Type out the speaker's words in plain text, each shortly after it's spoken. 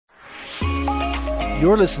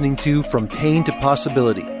You're listening to From Pain to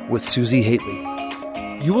Possibility with Susi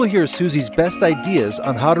Hately. You will hear Susi's best ideas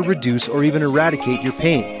on how to reduce or even eradicate your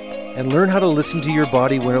pain and learn how to listen to your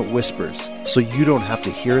body when it whispers so you don't have to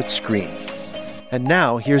hear it scream. And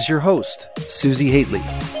now, here's your host, Susi Hately.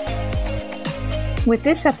 With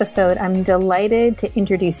this episode, I'm delighted to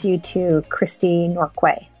introduce you to Kristie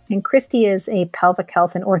Norquay. And Kristie is a pelvic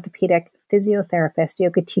health and orthopedic physiotherapist,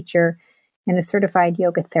 yoga teacher, and a certified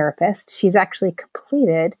yoga therapist. She's actually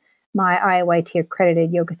completed my IOIT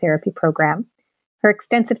accredited yoga therapy program. Her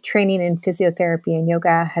extensive training in physiotherapy and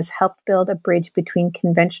yoga has helped build a bridge between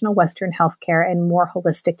conventional Western healthcare and more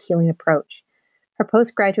holistic healing approach. Her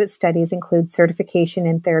postgraduate studies include certification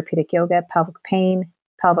in therapeutic yoga, pelvic pain,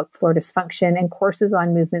 pelvic floor dysfunction, and courses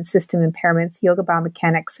on movement system impairments, yoga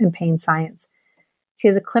biomechanics, and pain science. She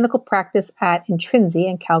has a clinical practice at Intrinsi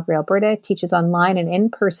in Calgary, Alberta, teaches online and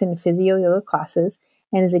in-person physio yoga classes,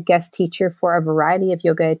 and is a guest teacher for a variety of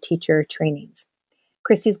yoga teacher trainings.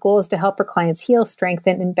 Kristie's goal is to help her clients heal,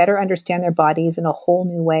 strengthen, and better understand their bodies in a whole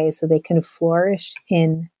new way so they can flourish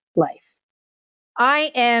in life.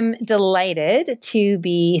 I am delighted to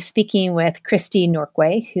be speaking with Kristie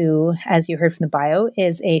Norquay, who, as you heard from the bio,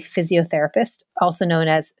 is a physiotherapist, also known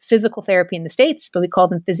as physical therapy in the States, but we call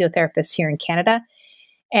them physiotherapists here in Canada,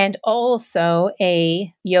 and also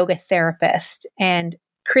a yoga therapist. And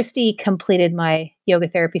Kristie completed my yoga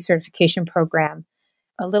therapy certification program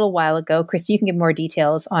a little while ago. Kristie, you can give more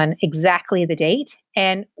details on exactly the date.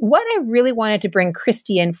 And what I really wanted to bring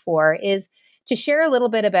Kristie in for is to share a little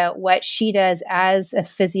bit about what she does as a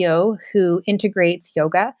physio who integrates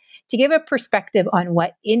yoga, to give a perspective on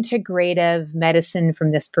what integrative medicine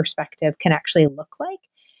from this perspective can actually look like.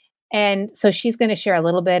 And so she's going to share a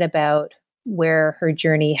little bit about where her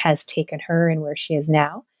journey has taken her and where she is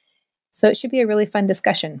now. So it should be a really fun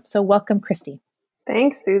discussion. So welcome, Kristie.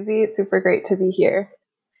 Thanks, Susi. It's super great to be here.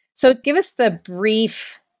 So give us the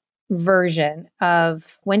brief version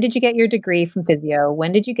of when did you get your degree from physio?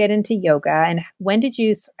 When did you get into yoga? And when did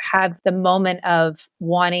you have the moment of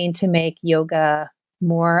wanting to make yoga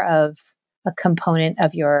more of a component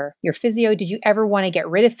of your physio? Did you ever want to get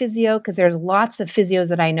rid of physio? Because there's lots of physios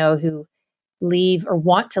that I know who leave or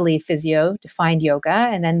want to leave physio to find yoga,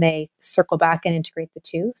 and then they circle back and integrate the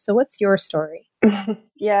two. So what's your story?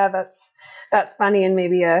 Yeah, that's funny, and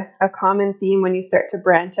maybe a common theme when you start to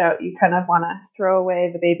branch out. You kind of want to throw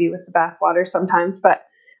away the baby with the bathwater sometimes, but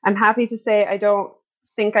I'm happy to say I don't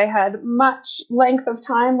think I had much length of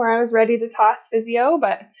time where I was ready to toss physio,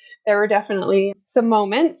 but there were definitely some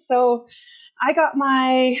moments. So I got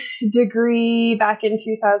my degree back in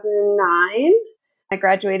 2009. I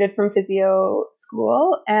graduated from physio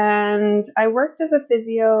school and I worked as a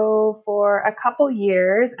physio for a couple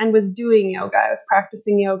years and was doing yoga. I was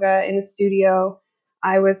practicing yoga in a studio.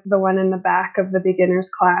 I was the one in the back of the beginners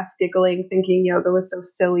class giggling, thinking yoga was so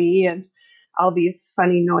silly and all these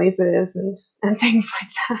funny noises and things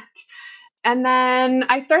like that. And then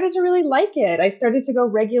I started to really like it. I started to go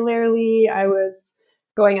regularly. I was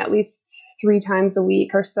going at least 3 times a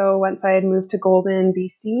week or so once I had moved to Golden,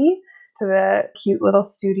 BC, to the cute little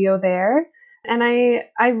studio there. And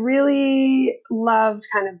I really loved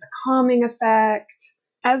kind of the calming effect,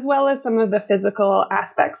 as well as some of the physical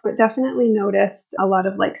aspects, but definitely noticed a lot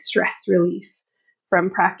of like stress relief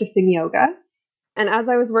from practicing yoga. And as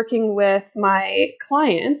I was working with my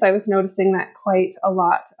clients, I was noticing that quite a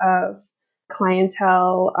lot of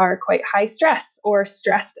clientele are quite high stress or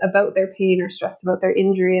stressed about their pain or stressed about their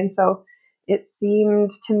injury. And so it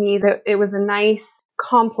seemed to me that it was a nice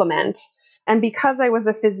complement. And because I was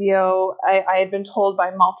a physio, I had been told by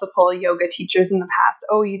multiple yoga teachers in the past,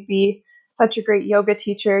 oh, you'd be such a great yoga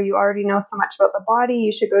teacher. You already know so much about the body.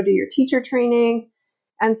 You should go do your teacher training.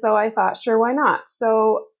 And so I thought, sure, why not?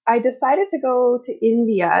 So I decided to go to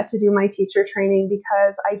India to do my teacher training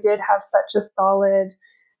because I did have such a solid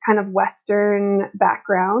kind of Western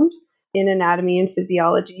background in anatomy and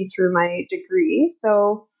physiology through my degree.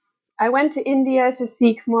 So I went to India to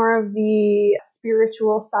seek more of the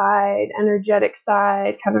spiritual side, energetic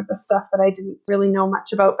side, kind of the stuff that I didn't really know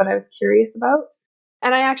much about, but I was curious about.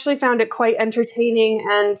 And I actually found it quite entertaining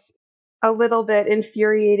and a little bit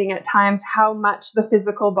infuriating at times how much the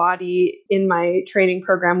physical body in my training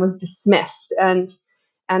program was dismissed. And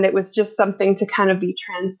it was just something to kind of be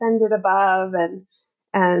transcended above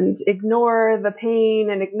and ignore the pain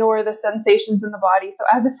and ignore the sensations in the body. So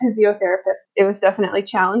as a physiotherapist, it was definitely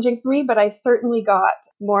challenging for me, but I certainly got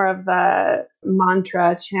more of the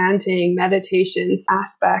mantra, chanting, meditation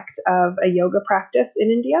aspect of a yoga practice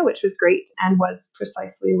in India, which was great and was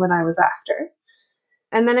precisely what I was after.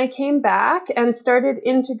 And then I came back and started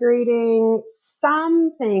integrating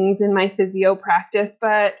some things in my physio practice,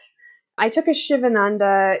 but I took a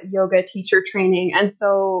Shivananda yoga teacher training. And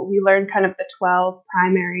so we learned kind of the 12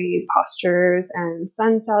 primary postures and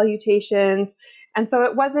sun salutations. And so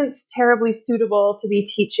it wasn't terribly suitable to be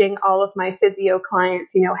teaching all of my physio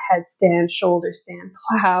clients, headstand, shoulder stand,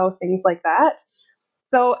 plow, things like that.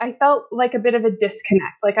 So I felt like a bit of a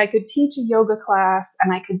disconnect. Like I could teach a yoga class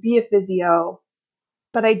and I could be a physio,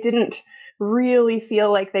 but I didn't really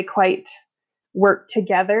feel like they quite worked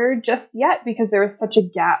together just yet because there was such a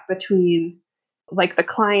gap between like the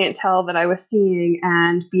clientele that I was seeing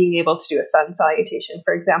and being able to do a sun salutation,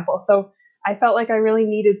 for example. So I felt like I really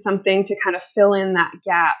needed something to kind of fill in that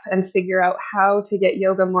gap and figure out how to get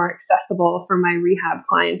yoga more accessible for my rehab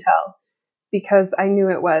clientele, because I knew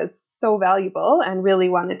it was so valuable and really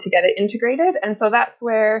wanted to get it integrated. And so that's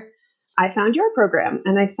where I found your program,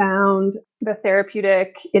 and I found the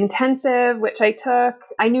therapeutic intensive, which I took.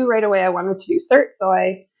 I knew right away I wanted to do CERT, so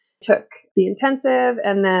I took the intensive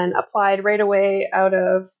and then applied right away out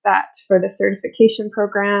of that for the certification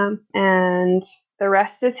program. And the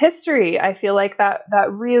rest is history. I feel like that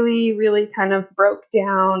really, really kind of broke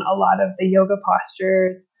down a lot of the yoga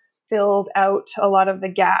postures, filled out a lot of the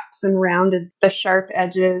gaps and rounded the sharp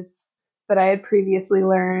edges that I had previously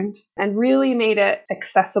learned, and really made it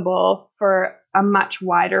accessible for a much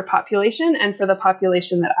wider population and for the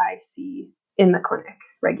population that I see in the clinic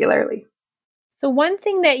regularly. So one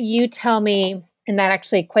thing that you tell me, and that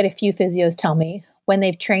actually quite a few physios tell me when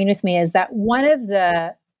they've trained with me, is that one of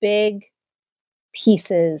the big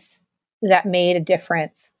pieces that made a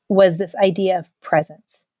difference was this idea of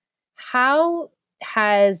presence. How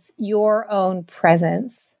has your own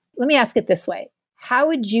presence, let me ask it this way, how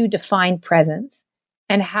would you define presence,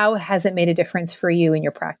 and how has it made a difference for you in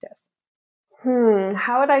your practice?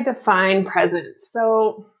 How would I define presence?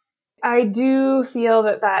 So I do feel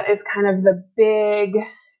that is kind of the big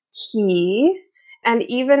key. And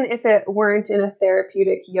even if it weren't in a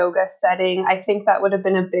therapeutic yoga setting, I think that would have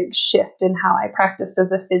been a big shift in how I practiced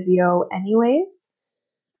as a physio anyways.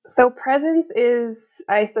 So presence is,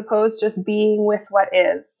 I suppose, just being with what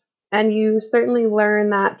is. And you certainly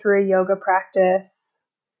learn that through a yoga practice.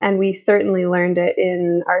 And we certainly learned it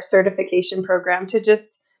in our certification program to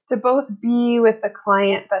both be with the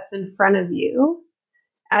client that's in front of you,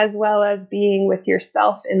 as well as being with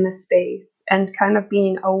yourself in the space and kind of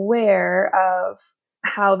being aware of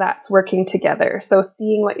how that's working together. So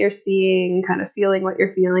seeing what you're seeing, kind of feeling what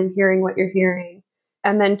you're feeling, hearing what you're hearing,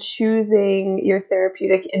 and then choosing your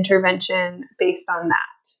therapeutic intervention based on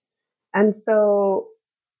that. And so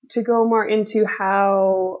to go more into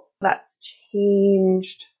how that's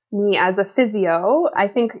changed me as a physio, I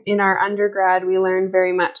think in our undergrad, we learned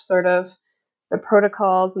very much sort of the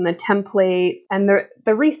protocols and the templates and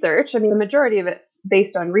the research. I mean, the majority of it's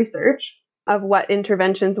based on research of what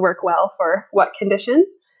interventions work well for what conditions.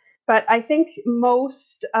 But I think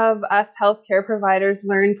most of us healthcare providers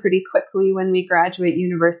learn pretty quickly when we graduate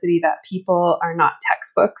university that people are not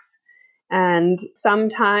textbooks. And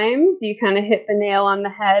sometimes you kind of hit the nail on the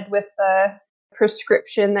head with the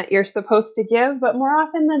prescription that you're supposed to give, but more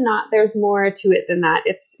often than not, there's more to it than that.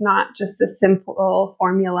 It's not just a simple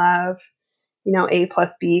formula of, A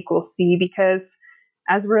plus B equals C, because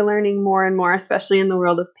as we're learning more and more, especially in the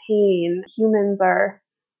world of pain, humans are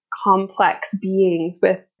complex beings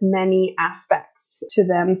with many aspects to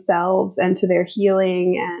themselves and to their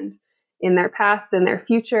healing and in their past and their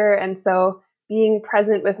future. And so being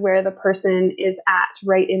present with where the person is at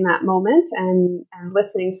right in that moment and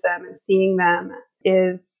listening to them and seeing them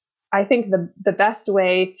is, I think, the best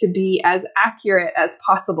way to be as accurate as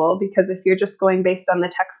possible, because if you're just going based on the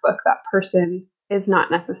textbook, that person is not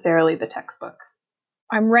necessarily the textbook.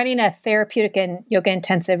 I'm running a therapeutic and yoga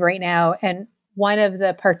intensive right now, and one of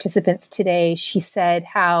the participants today, she said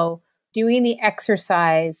how doing the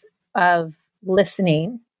exercise of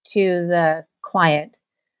listening to the client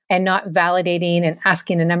and not validating and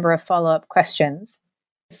asking a number of follow-up questions.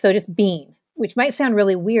 So just being, which might sound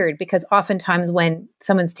really weird because oftentimes when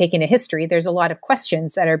someone's taking a history, there's a lot of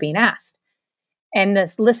questions that are being asked. And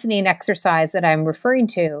this listening exercise that I'm referring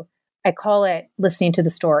to, I call it listening to the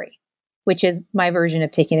story, which is my version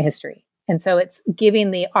of taking a history. And so it's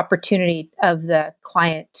giving the opportunity of the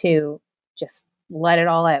client to just let it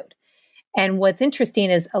all out. And what's interesting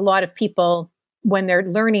is a lot of people, when they're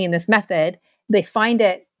learning this method, they find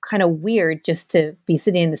it kind of weird just to be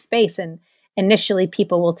sitting in the space. And initially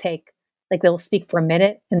people will take, like they'll speak for a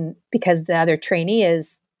minute, and because the other trainee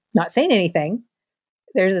is not saying anything,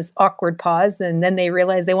 there's this awkward pause, and then they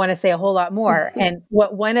realize they want to say a whole lot more. And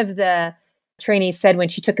what one of the trainees said when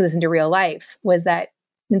she took this into real life was that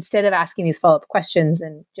instead of asking these follow-up questions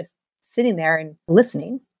and just sitting there and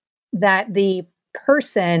listening, that the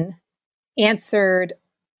person answered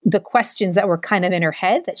the questions that were kind of in her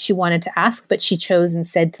head that she wanted to ask, but she chose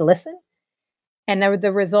instead to listen. And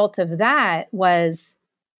the result of that was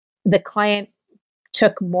the client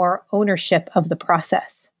took more ownership of the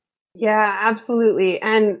process. Yeah, absolutely.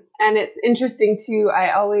 And it's interesting too.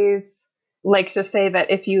 I always like to say that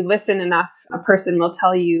if you listen enough, a person will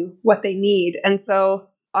tell you what they need. And so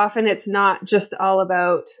often it's not just all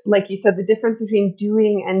about, like you said, the difference between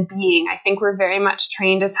doing and being. I think we're very much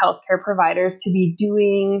trained as healthcare providers to be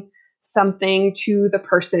doing something to the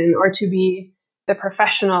person, or to be the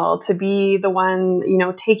professional, to be the one,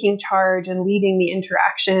 taking charge and leading the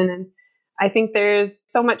interaction. And I think there's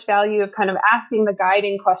so much value of kind of asking the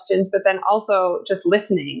guiding questions, but then also just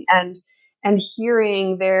listening and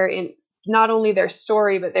hearing not only their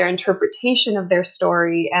story, but their interpretation of their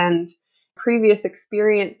story and previous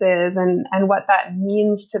experiences and what that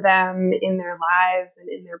means to them in their lives and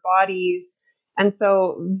in their bodies. And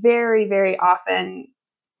so very, very often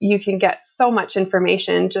you can get so much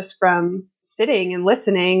information just from sitting and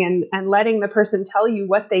listening and letting the person tell you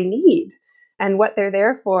what they need and what they're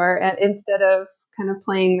there for, and instead of kind of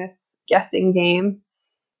playing this guessing game.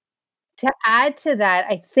 To add to that,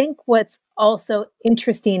 I think what's also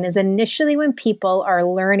interesting is initially when people are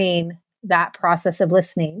learning that process of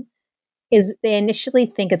listening, is they initially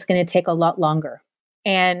think it's going to take a lot longer.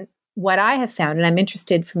 And what I have found, and I'm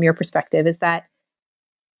interested from your perspective, is that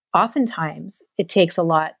oftentimes it takes a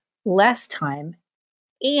lot less time,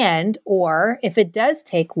 or if it does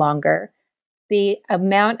take longer, the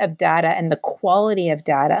amount of data and the quality of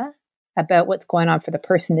data about what's going on for the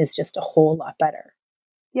person is just a whole lot better.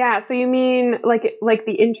 Yeah. So you mean like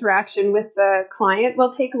the interaction with the client will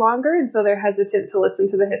take longer, and so they're hesitant to listen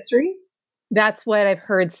to the history? That's what I've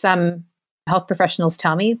heard some health professionals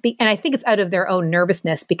tell me. And I think it's out of their own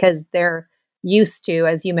nervousness because they're used to,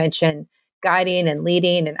 as you mentioned, guiding and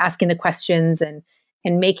leading and asking the questions and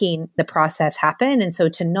making the process happen. And so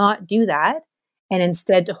to not do that, and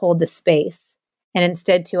instead to hold the space, and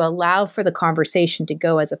instead to allow for the conversation to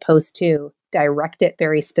go as opposed to direct it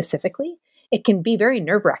very specifically, it can be very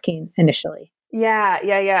nerve-wracking initially.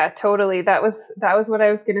 Yeah, totally. That was what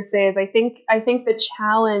I was going to say. Is I think the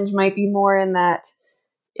challenge might be more in that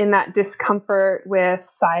discomfort with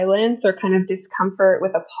silence, or kind of discomfort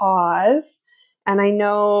with a pause. And I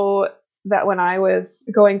know that when I was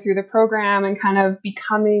going through the program and kind of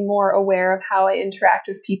becoming more aware of how I interact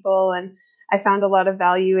with people, and I found a lot of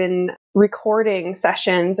value in recording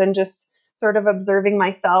sessions and just sort of observing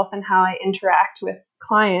myself and how I interact with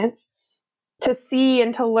clients, to see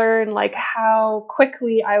and to learn like how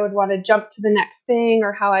quickly I would want to jump to the next thing,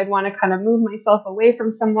 or how I'd want to kind of move myself away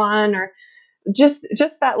from someone, or just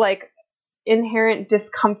that like inherent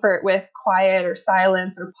discomfort with quiet or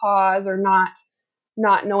silence or pause, or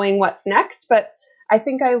not knowing what's next. But I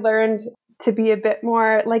think I learned to be a bit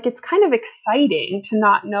more like, it's kind of exciting to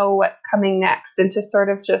not know what's coming next, and to sort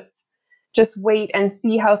of just wait and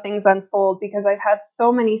see how things unfold, because I've had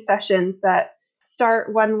so many sessions that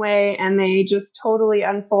start one way and they just totally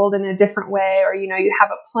unfold in a different way. Or, you have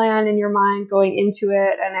a plan in your mind going into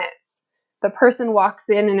it, and it's the person walks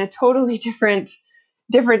in a totally different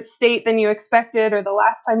state than you expected, or the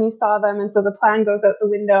last time you saw them. And so the plan goes out the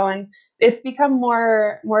window, and it's become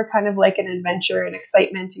more kind of like an adventure and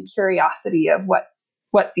excitement and curiosity of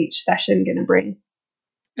what's each session going to bring.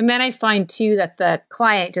 And then I find too that the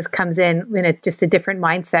client just comes in just a different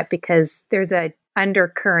mindset, because there's a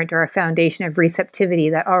undercurrent or a foundation of receptivity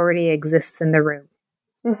that already exists in the room.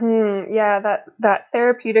 Mm-hmm. Yeah, that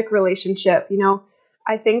therapeutic relationship.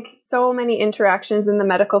 I think so many interactions in the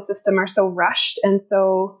medical system are so rushed, and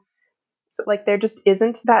so like there just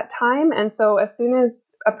isn't that time. And so as soon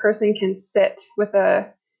as a person can sit with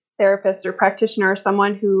a therapist or practitioner, or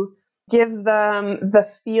someone who gives them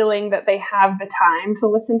the feeling that they have the time to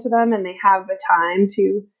listen to them, and they have the time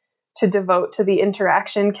to devote to the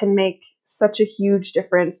interaction, can make such a huge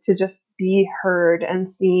difference to just be heard and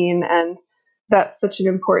seen. And that's such an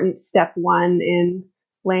important step one in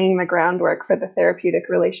laying the groundwork for the therapeutic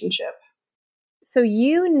relationship. So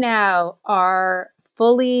you now are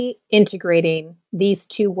fully integrating these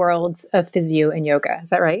two worlds of physio and yoga. Is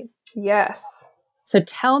that right? Yes. So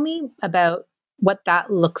tell me about what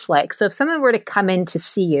that looks like. So if someone were to come in to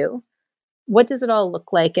see you, what does it all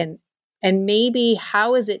look like? And maybe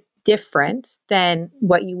how is it different than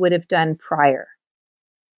what you would have done prior?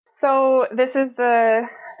 So this is the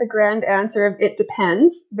grand answer of it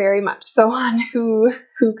depends very much so on who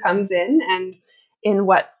comes in and in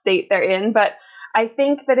what state they're in. But I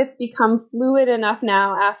think that it's become fluid enough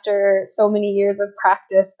now after so many years of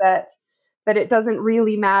practice that it doesn't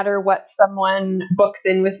really matter what someone books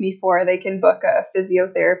in with me for. They can book a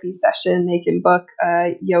physiotherapy session, they can book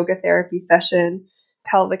a yoga therapy session,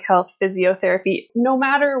 pelvic health physiotherapy. No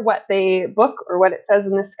matter what they book or what it says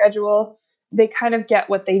in the schedule, they kind of get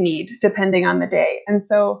what they need depending on the day. And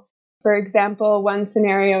so, for example, one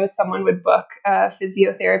scenario is someone would book a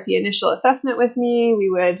physiotherapy initial assessment with me. We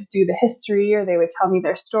would do the history, or they would tell me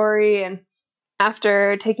their story. And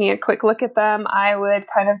after taking a quick look at them, I would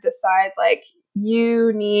kind of decide, like,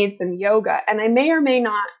 you need some yoga. And I may or may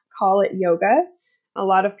not call it yoga. A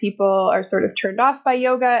lot of people are sort of turned off by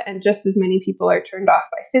yoga, and just as many people are turned off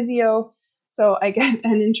by physio. So I get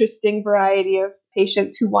an interesting variety of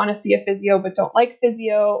patients who want to see a physio but don't like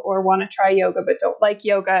physio, or want to try yoga but don't like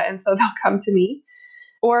yoga, and so they'll come to me.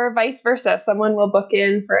 Or vice versa. Someone will book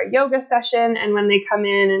in for a yoga session, and when they come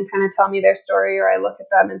in and kind of tell me their story, or I look at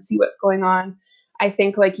them and see what's going on, I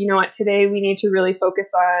think, like, you know what, today we need to really focus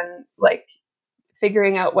on, like,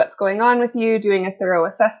 figuring out what's going on with you, doing a thorough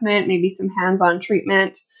assessment, maybe some hands-on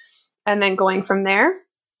treatment, and then going from there.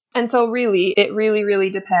 And so really, it really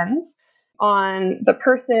depends on the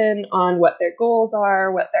person, on what their goals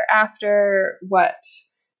are, what they're after, what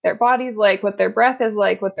their body's like, what their breath is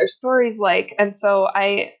like, what their story's like. And so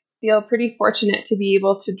I feel pretty fortunate to be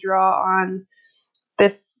able to draw on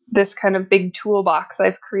this kind of big toolbox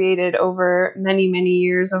I've created over many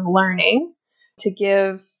years of learning to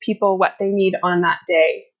give people what they need on that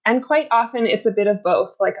day. And quite often it's a bit of both.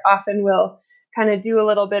 Like, often we'll kind of do a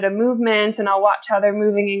little bit of movement, and I'll watch how they're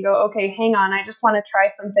moving and go, okay, hang on, I just want to try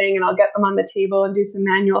something, and I'll get them on the table and do some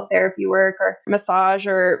manual therapy work or massage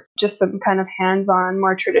or just some kind of hands-on,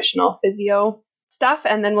 more traditional physio stuff.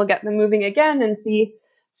 And then we'll get them moving again and see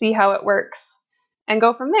how it works and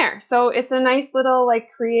go from there. So it's a nice little, like,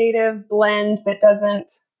 creative blend that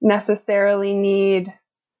doesn't necessarily need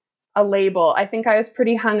a label. I think I was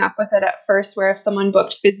pretty hung up with it at first, where if someone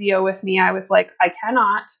booked physio with me, I was like, I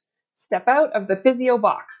cannot step out of the physio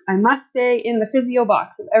box. I must stay in the physio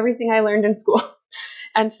box of everything I learned in school.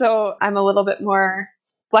 And so I'm a little bit more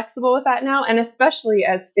flexible with that now. And especially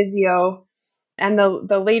as physio and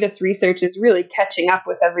the latest research is really catching up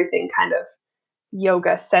with everything kind of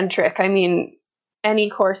yoga centric. I mean, any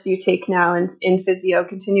course you take now in physio,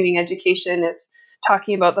 continuing education is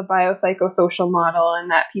talking about the biopsychosocial model,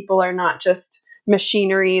 and that people are not just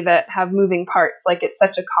machinery that have moving parts. Like, it's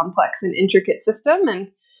such a complex and intricate system,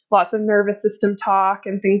 and lots of nervous system talk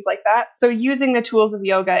and things like that. So using the tools of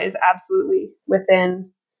yoga is absolutely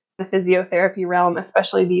within the physiotherapy realm,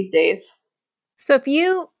 especially these days. So if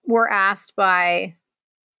you were asked by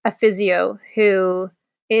a physio who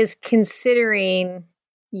is considering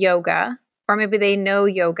yoga, or maybe they know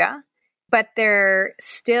yoga, but they're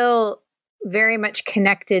still very much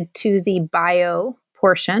connected to the bio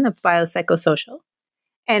portion of biopsychosocial,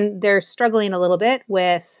 and they're struggling a little bit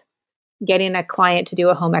with getting a client to do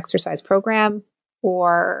a home exercise program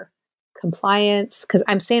or compliance, because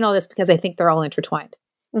I'm saying all this because I think they're all intertwined.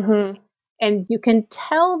 Mm-hmm. And you can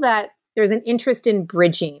tell that there's an interest in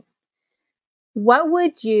bridging. What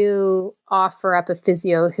would you offer up a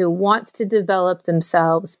physio who wants to develop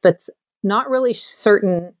themselves, but's not really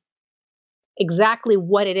certain exactly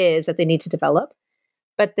what it is that they need to develop,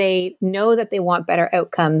 but they know that they want better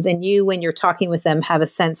outcomes? And you, when you're talking with them, have a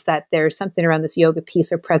sense that there's something around this yoga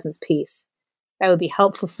piece or presence piece that would be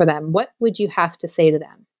helpful for them. What would you have to say to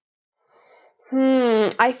them?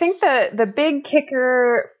 I think the big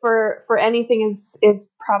kicker for anything is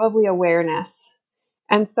probably awareness.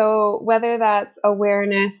 And so whether that's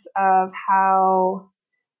awareness of how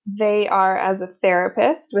they are as a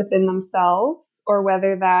therapist within themselves, or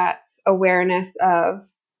whether that's awareness of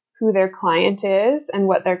who their client is and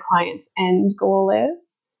what their client's end goal is.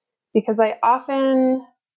 Because I often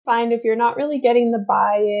find if you're not really getting the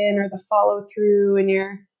buy-in or the follow through,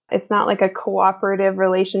 and it's not like a cooperative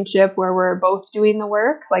relationship where we're both doing the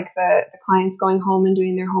work, like the client's going home and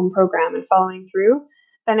doing their home program and following through,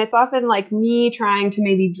 then it's often like me trying to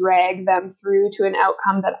maybe drag them through to an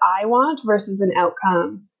outcome that I want versus an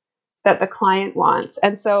outcome that the client wants.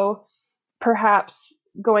 And so perhaps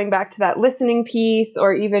going back to that listening piece,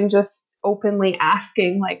 or even just openly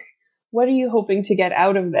asking, like, what are you hoping to get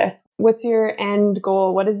out of this? What's your end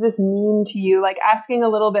goal? What does this mean to you? Like, asking a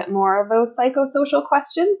little bit more of those psychosocial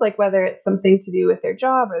questions, like whether it's something to do with their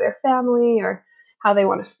job or their family or how they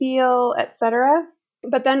want to feel, etc.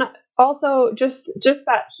 But then also just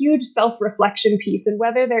that huge self-reflection piece, and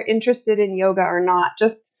whether they're interested in yoga or not,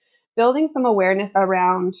 just building some awareness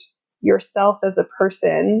around yourself as a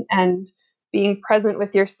person, and being present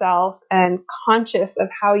with yourself and conscious of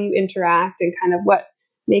how you interact and kind of what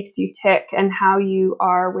makes you tick and how you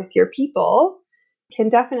are with your people can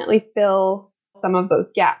definitely fill some of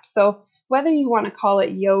those gaps. So whether you want to call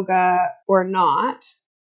it yoga or not,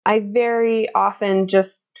 I very often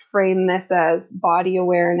just frame this as body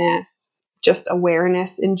awareness, just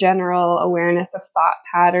awareness in general, awareness of thought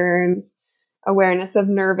patterns, awareness of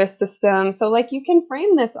nervous system. So like you can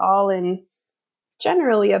frame this all in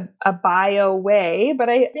generally a bio way, but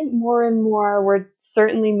I think more and more we're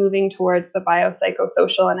certainly moving towards the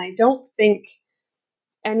biopsychosocial. And I don't think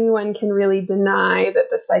anyone can really deny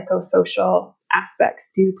that the psychosocial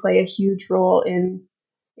aspects do play a huge role in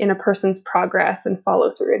a person's progress and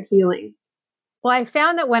follow through and healing. Well, I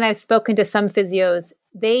found that when I've spoken to some physios,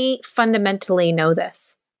 they fundamentally know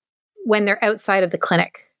this when they're outside of the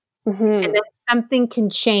clinic. Mm-hmm. And that something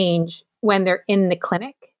can change when they're in the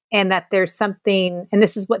clinic, and that there's something, and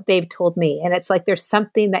this is what they've told me, and it's like there's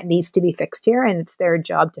something that needs to be fixed here, and it's their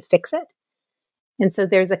job to fix it. And so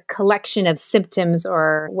there's a collection of symptoms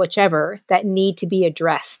or whichever that need to be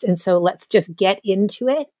addressed. And so let's just get into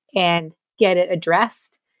it and get it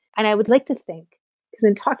addressed. And I would like to think, because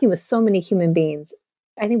in talking with so many human beings,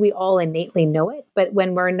 I think we all innately know it. But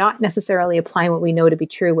when we're not necessarily applying what we know to be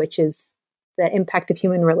true, which is the impact of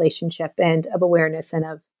human relationship and of awareness and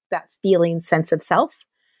of that feeling sense of self,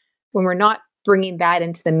 when we're not bringing that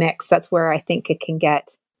into the mix, that's where I think it can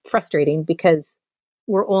get frustrating, because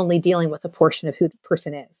we're only dealing with a portion of who the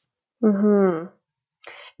person is. Mm-hmm.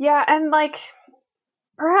 Yeah. And like,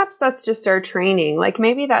 perhaps that's just our training. Like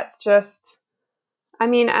maybe that's just, I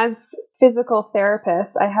mean, as physical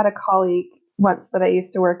therapists, I had a colleague once that I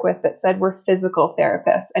used to work with that said, we're physical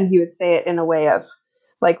therapists. And he would say it in a way of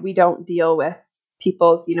like, we don't deal with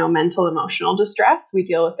people's, mental, emotional distress. We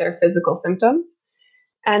deal with their physical symptoms.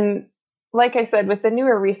 And like I said, with the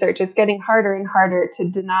newer research, it's getting harder and harder to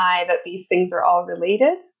deny that these things are all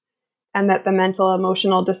related, and that the mental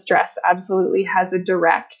emotional distress absolutely has a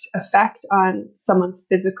direct effect on someone's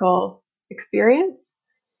physical experience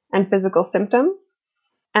and physical symptoms.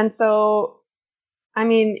 And so, I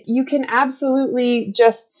mean, you can absolutely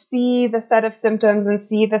just see the set of symptoms and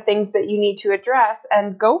see the things that you need to address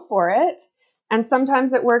and go for it. And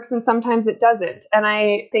sometimes it works and sometimes it doesn't. And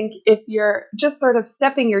I think if you're just sort of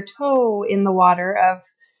stepping your toe in the water of,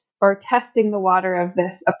 or testing the water of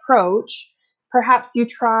this approach, perhaps you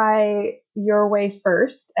try your way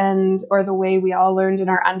first, or the way we all learned in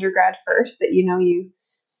our undergrad first, that, you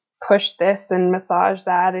push this and massage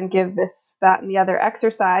that and give this, that, and the other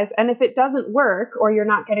exercise. And if it doesn't work, or you're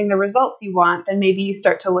not getting the results you want, then maybe you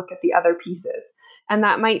start to look at the other pieces. And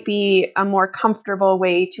that might be a more comfortable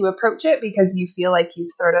way to approach it, because you feel like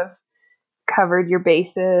you've sort of covered your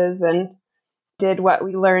bases and did what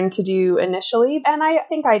we learned to do initially. And I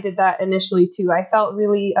think I did that initially too. I felt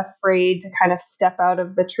really afraid to kind of step out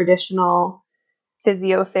of the traditional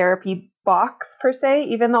physiotherapy box per se,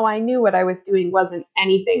 even though I knew what I was doing wasn't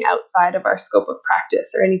anything outside of our scope of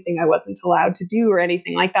practice or anything I wasn't allowed to do or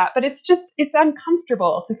anything like that. But it's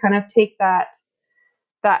uncomfortable to kind of take that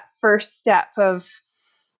first step of,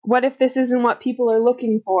 what if this isn't what people are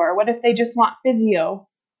looking for? What if they just want physio?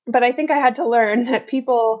 But I think I had to learn that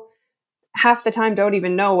people half the time don't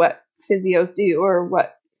even know what physios do or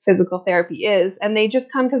what physical therapy is. And they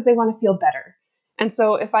just come because they want to feel better. And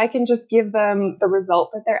so if I can just give them the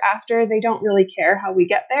result that they're after, they don't really care how we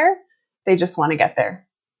get there. They just want to get there.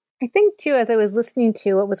 I think too, as I was listening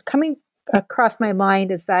to what was coming across my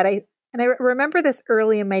mind, is that I remember this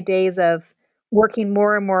early in my days of working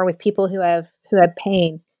more and more with people who have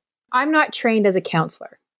pain. I'm not trained as a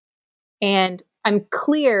counselor, and I'm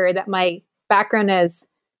clear that my background is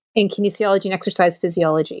in kinesiology and exercise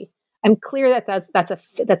physiology. I'm clear that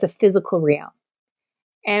that's a physical realm.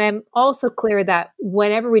 And I'm also clear that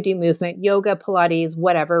whenever we do movement, yoga, Pilates,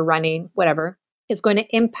 whatever, running, whatever, is going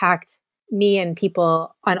to impact me and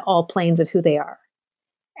people on all planes of who they are.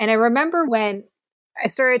 And I remember when I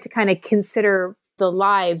started to kind of consider the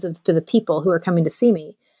lives of the people who are coming to see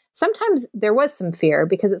me, sometimes there was some fear,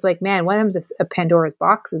 because it's like, man, what happens if a Pandora's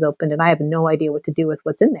box is opened and I have no idea what to do with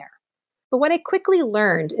what's in there? But what I quickly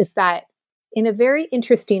learned is that in a very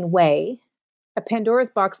interesting way, a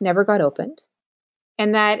Pandora's box never got opened.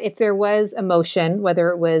 And that if there was emotion, whether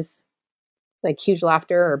it was like huge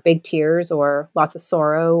laughter or big tears or lots of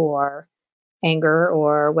sorrow or anger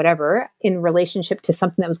or whatever in relationship to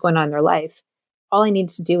something that was going on in their life, all I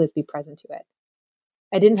needed to do was be present to it.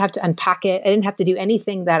 I didn't have to unpack it. I didn't have to do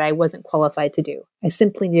anything that I wasn't qualified to do. I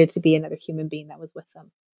simply needed to be another human being that was with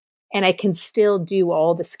them. And I can still do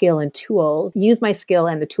all the skill and tools, use my skill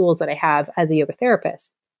and the tools that I have as a yoga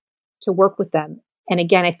therapist to work with them And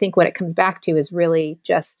again, I think what it comes back to is really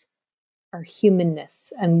just our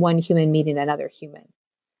humanness and one human meeting another human.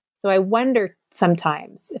 So I wonder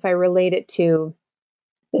sometimes if I relate it to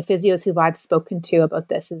the physios who I've spoken to about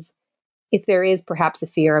this, is if there is perhaps a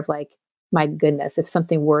fear of like, my goodness, if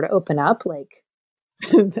something were to open up, like,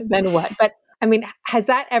 then what? But I mean, has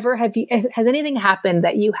anything happened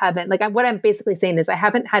that you haven't, like, what I'm basically saying is I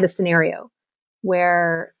haven't had a scenario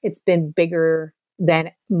where it's been bigger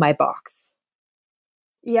than my box.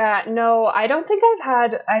 Yeah, no, I don't think I've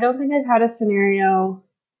had a scenario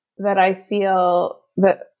that I feel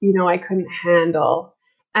that, I couldn't handle.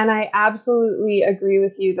 And I absolutely agree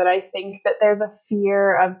with you that I think that there's a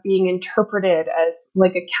fear of being interpreted as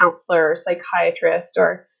like a counselor or psychiatrist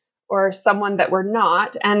or someone that we're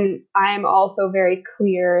not. And I'm also very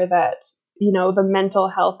clear that, the mental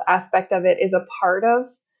health aspect of it is a part of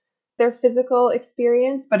their physical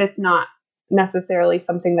experience, but it's not necessarily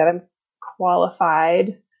something that I'm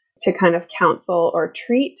qualified to kind of counsel or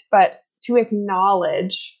treat. But to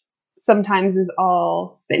acknowledge sometimes is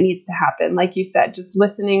all that needs to happen. Like you said, just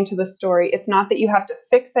listening to the story. It's not that you have to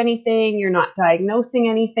fix anything. You're not diagnosing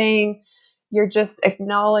anything. You're just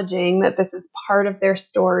acknowledging that this is part of their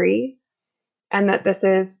story and that this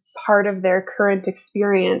is part of their current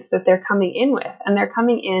experience that they're coming in with. And they're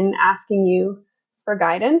coming in asking you for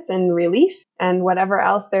guidance and relief and whatever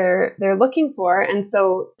else they're looking for. And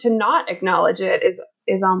so to not acknowledge it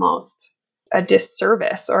is almost a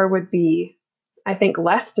disservice, or would be, I think,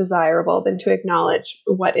 less desirable than to acknowledge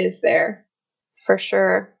what is there, for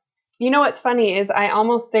sure. What's funny is I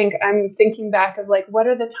almost think I'm thinking back of like, what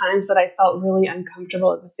are the times that I felt really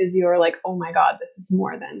uncomfortable as a physio, or like, oh my God, this is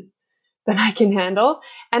more than I can handle.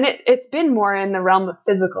 And it's been more in the realm of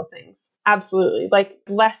physical things. Absolutely. Like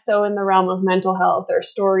less so in the realm of mental health or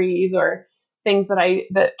stories or things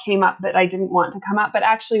that came up that I didn't want to come up, but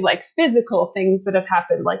actually like physical things that have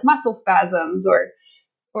happened, like muscle spasms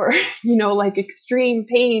or like extreme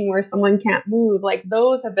pain where someone can't move. Like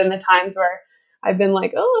those have been the times where I've been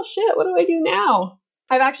like, oh shit, what do I do now?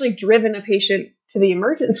 I've actually driven a patient to the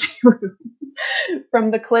emergency room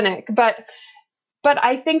from the clinic, but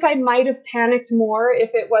I think I might have panicked more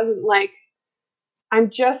if it wasn't like, I'm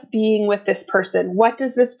just being with this person. What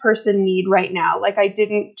does this person need right now? Like I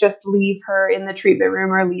didn't just leave her in the treatment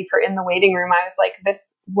room or leave her in the waiting room. I was like, this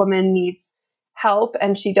woman needs help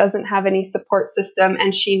and she doesn't have any support system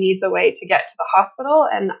and she needs a way to get to the hospital,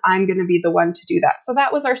 and I'm going to be the one to do that. So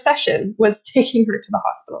that was our session, was taking her to the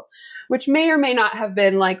hospital, which may or may not have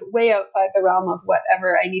been like way outside the realm of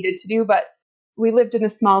whatever I needed to do, but we lived in a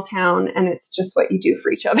small town and it's just what you do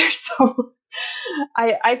for each other. So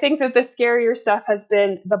I think that the scarier stuff has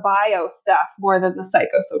been the bio stuff more than the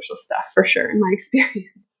psychosocial stuff, for sure, in my experience.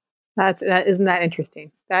 Isn't that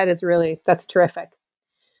interesting? That's terrific.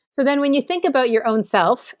 So then when you think about your own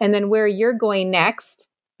self and then where you're going next,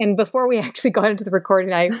 and before we actually got into the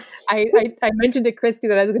recording, I mentioned to Kristie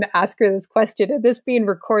that I was going to ask her this question, and this being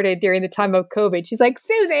recorded during the time of COVID. She's like,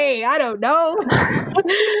 Susie, I don't know.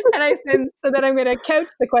 And I said, so then I'm going to couch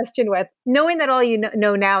the question with, knowing that all you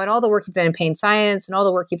know now and all the work you've done in pain science and all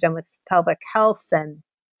the work you've done with pelvic health and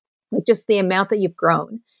like just the amount that you've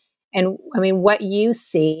grown. And I mean, what you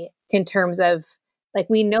see in terms of, like,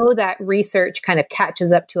 we know that research kind of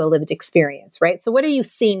catches up to a lived experience, right? So what are you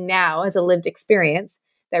seeing now as a lived experience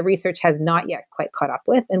that research has not yet quite caught up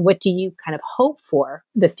with? And what do you kind of hope for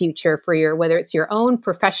the future for whether it's your own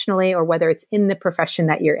professionally or whether it's in the profession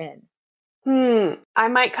that you're in? I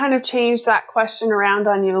might kind of change that question around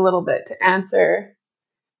on you a little bit to answer.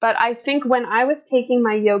 But I think when I was taking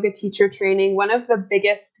my yoga teacher training, one of the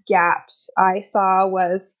biggest gaps I saw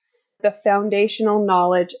was the foundational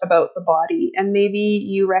knowledge about the body. And maybe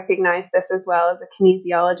you recognize this as well as a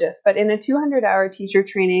kinesiologist, but in a 200-hour teacher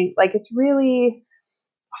training, like it's really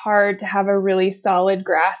hard to have a really solid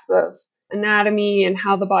grasp of anatomy and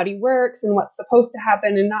how the body works and what's supposed to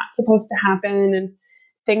happen and not supposed to happen and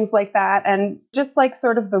things like that. And just like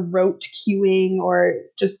sort of the rote cueing or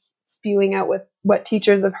just spewing out with what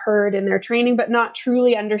teachers have heard in their training, but not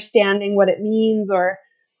truly understanding what it means or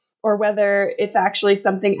whether it's actually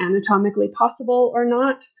something anatomically possible or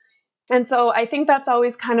not. And so I think that's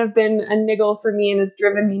always kind of been a niggle for me and has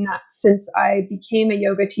driven me nuts since I became a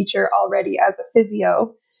yoga teacher already as a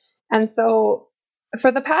physio. And so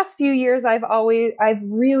for the past few years, I've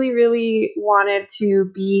really, really wanted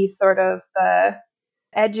to be sort of the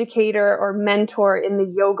educator or mentor in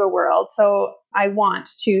the yoga world. So I want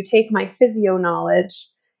to take my physio knowledge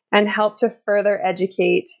and help to further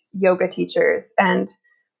educate yoga teachers, and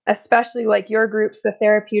especially like your groups, the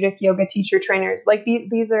therapeutic yoga teacher trainers. Like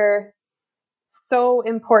these are so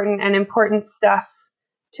important and important stuff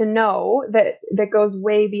to know that goes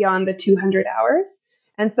way beyond the 200 hours.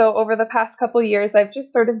 And so over the past couple of years, I've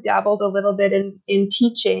just sort of dabbled a little bit in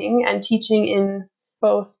teaching in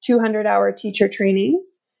both 200-hour teacher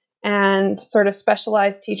trainings and sort of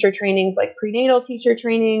specialized teacher trainings like prenatal teacher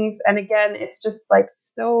trainings. And again, it's just like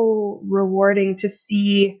so rewarding to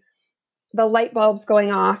see the light bulbs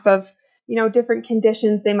going off of, different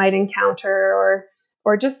conditions they might encounter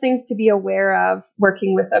or just things to be aware of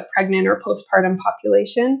working with a pregnant or postpartum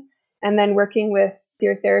population. And then working with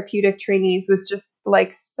your therapeutic trainees was just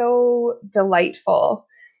like so delightful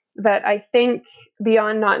that I think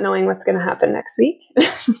beyond not knowing what's going to happen next week,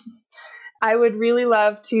 I would really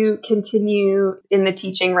love to continue in the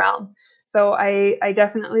teaching realm. So I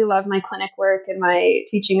definitely love my clinic work and my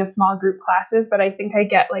teaching of small group classes, but I think I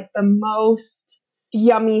get like the most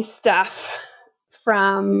yummy stuff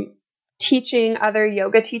from teaching other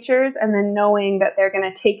yoga teachers and then knowing that they're going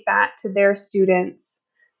to take that to their students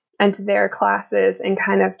and to their classes and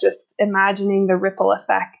kind of just imagining the ripple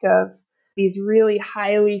effect of these really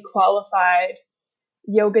highly qualified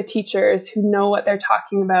yoga teachers who know what they're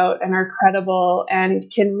talking about and are credible and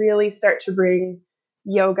can really start to bring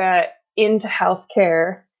yoga into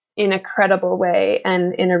healthcare in a credible way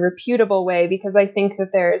and in a reputable way, because I think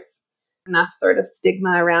that there's enough sort of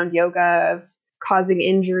stigma around yoga of causing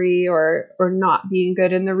injury or not being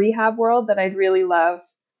good in the rehab world that I'd really love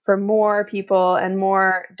for more people and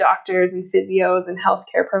more doctors and physios and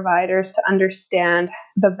healthcare providers to understand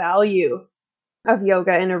the value of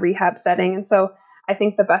yoga in a rehab setting. And so I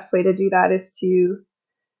think the best way to do that is to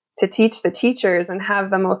teach the teachers and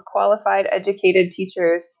have the most qualified, educated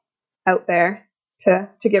teachers out there to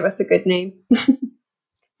give us a good name.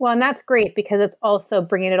 Well, and that's great because it's also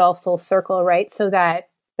bringing it all full circle, right? So that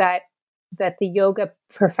the yoga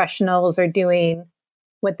professionals are doing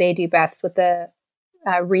what they do best, with the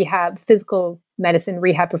physical medicine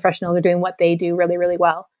rehab professionals are doing what they do really, really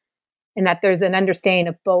well. And that there's an understanding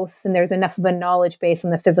of both, and there's enough of a knowledge base on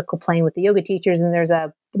the physical plane with the yoga teachers, and there's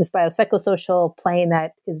this biopsychosocial plane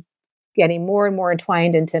that is getting more and more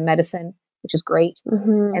entwined into medicine, which is great.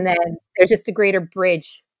 Mm-hmm. And then there's just a greater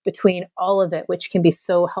bridge between all of it, which can be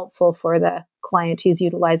so helpful for the client who's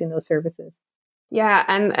utilizing those services. Yeah,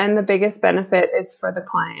 and the biggest benefit is for the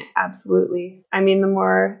client. Absolutely. I mean, the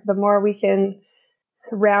more we can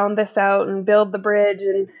round this out and build the bridge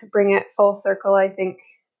and bring it full circle, I think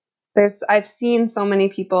I've seen so many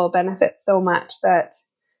people benefit so much that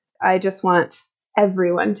I just want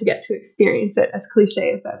everyone to get to experience it, as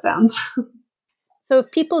cliche as that sounds. So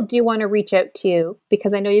if people do want to reach out to you,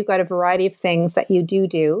 because I know you've got a variety of things that you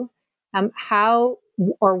do, how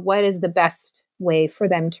or what is the best way for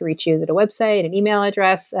them to reach you? Is it a website, an email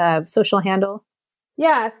address, a social handle?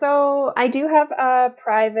 Yeah, so I do have a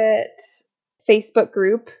private Facebook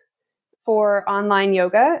group for online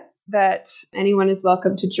yoga that anyone is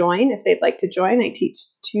welcome to join if they'd like to join. I teach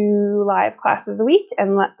 2 live classes a week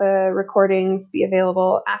and let the recordings be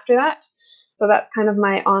available after that. So that's kind of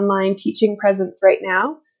my online teaching presence right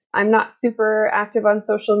now. I'm not super active on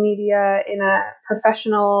social media in a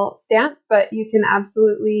professional stance, but you can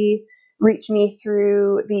absolutely reach me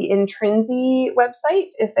through the Intrinsy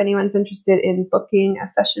website if anyone's interested in booking a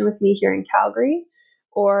session with me here in Calgary,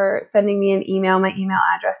 or sending me an email. My email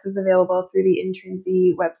address is available through the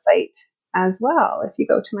Intrinsy website as well if you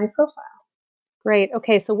go to my profile. Great.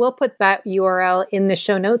 Okay, so we'll put that URL in the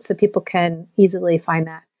show notes so people can easily find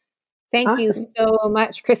that. Thank you so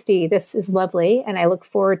much, Kristie. This is lovely, and I look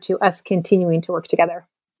forward to us continuing to work together.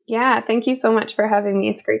 Yeah, thank you so much for having me.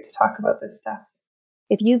 It's great to talk about this stuff.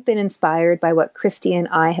 If you've been inspired by what Kristie and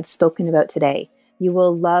I have spoken about today, you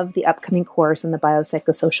will love the upcoming course on the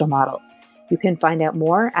biopsychosocial model. You can find out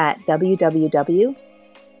more at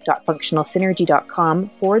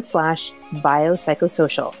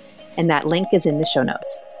www.functionalsynergy.com/biopsychosocial, and that link is in the show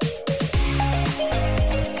notes.